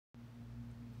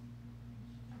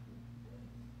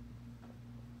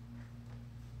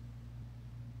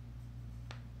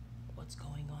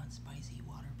on, Spicy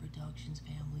Water Productions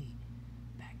family?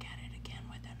 Back at it again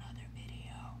with another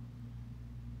video.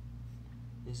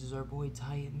 This is our boy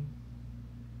Titan.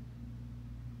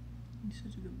 He's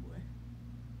such a good boy.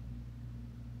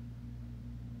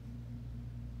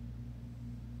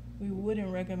 We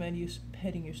wouldn't recommend you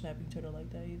petting your snapping turtle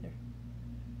like that either.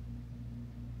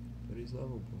 But he's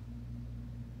lovable.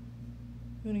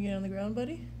 You wanna get on the ground,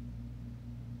 buddy?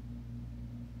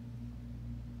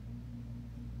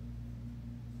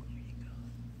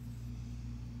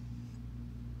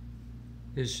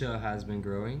 His shell has been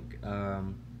growing.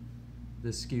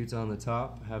 The scutes on the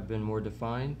top have been more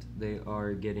defined. They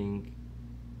are getting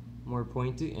more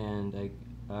pointy and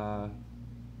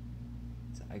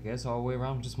I guess all the way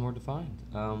around just more defined.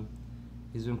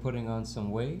 He's been putting on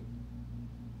some weight.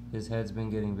 His head's been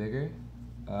getting bigger.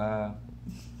 Where are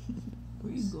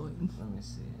you going? Let me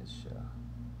see his shell.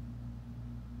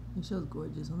 His shell's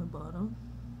gorgeous on the bottom.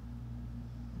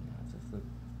 I have to flip.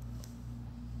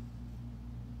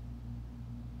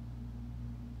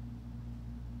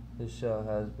 His shell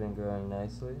has been growing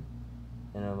nicely.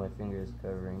 I know my finger is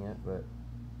covering it, but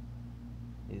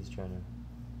he's trying to.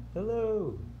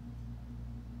 Hello!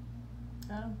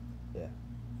 Adam? Yeah.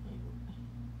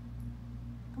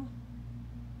 Come on.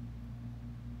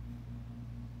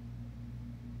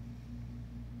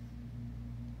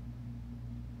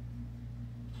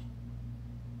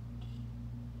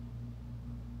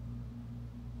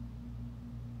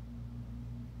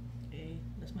 Hey,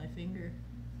 that's my finger.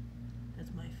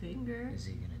 That's my finger. Is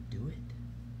he gonna do it?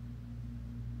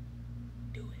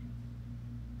 Do it.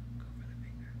 Go for the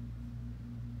finger.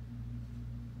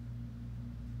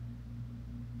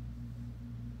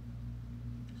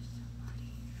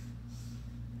 Somebody.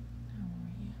 How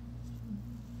are you?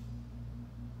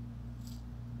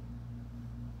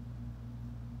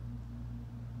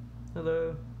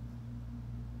 Hello.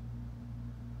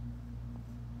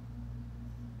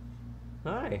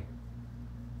 Hi.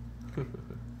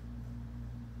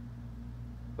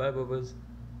 Bye, Boobas.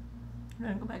 You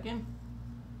wanna go back in?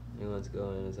 He wants to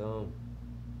go in his home.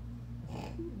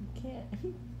 You can't.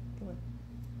 Come on.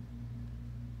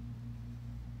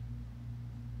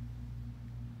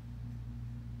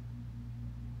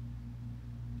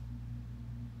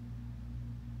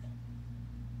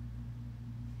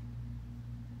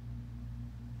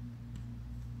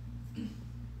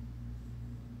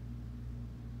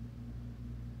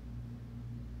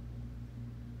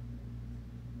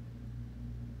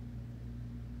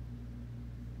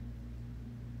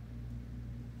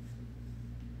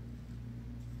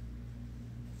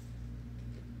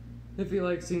 If you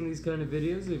like seeing these kind of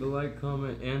videos, leave a like,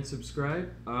 comment, and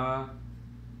subscribe. I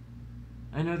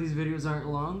know these videos aren't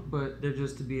long, but they're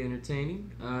just to be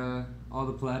entertaining. All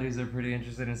the platties are pretty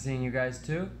interested in seeing you guys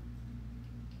too.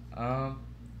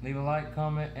 Leave a like,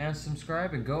 comment, and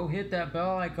subscribe, and go hit that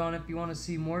bell icon if you want to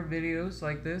see more videos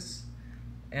like this.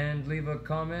 And leave a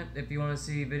comment if you want to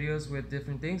see videos with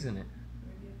different things in it.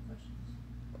 Or do you have questions?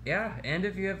 Yeah, and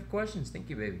if you have questions, thank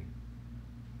you, baby.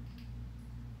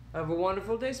 Have a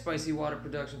wonderful day, Spicy Water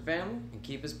Production family, and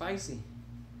keep it spicy.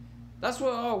 That's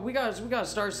what. Oh, we gotta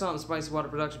start something, Spicy Water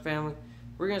Production family.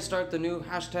 We're gonna start the new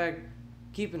hashtag,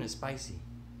 keeping it spicy.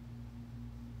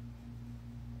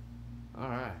 All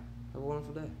right. Have a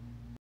wonderful day.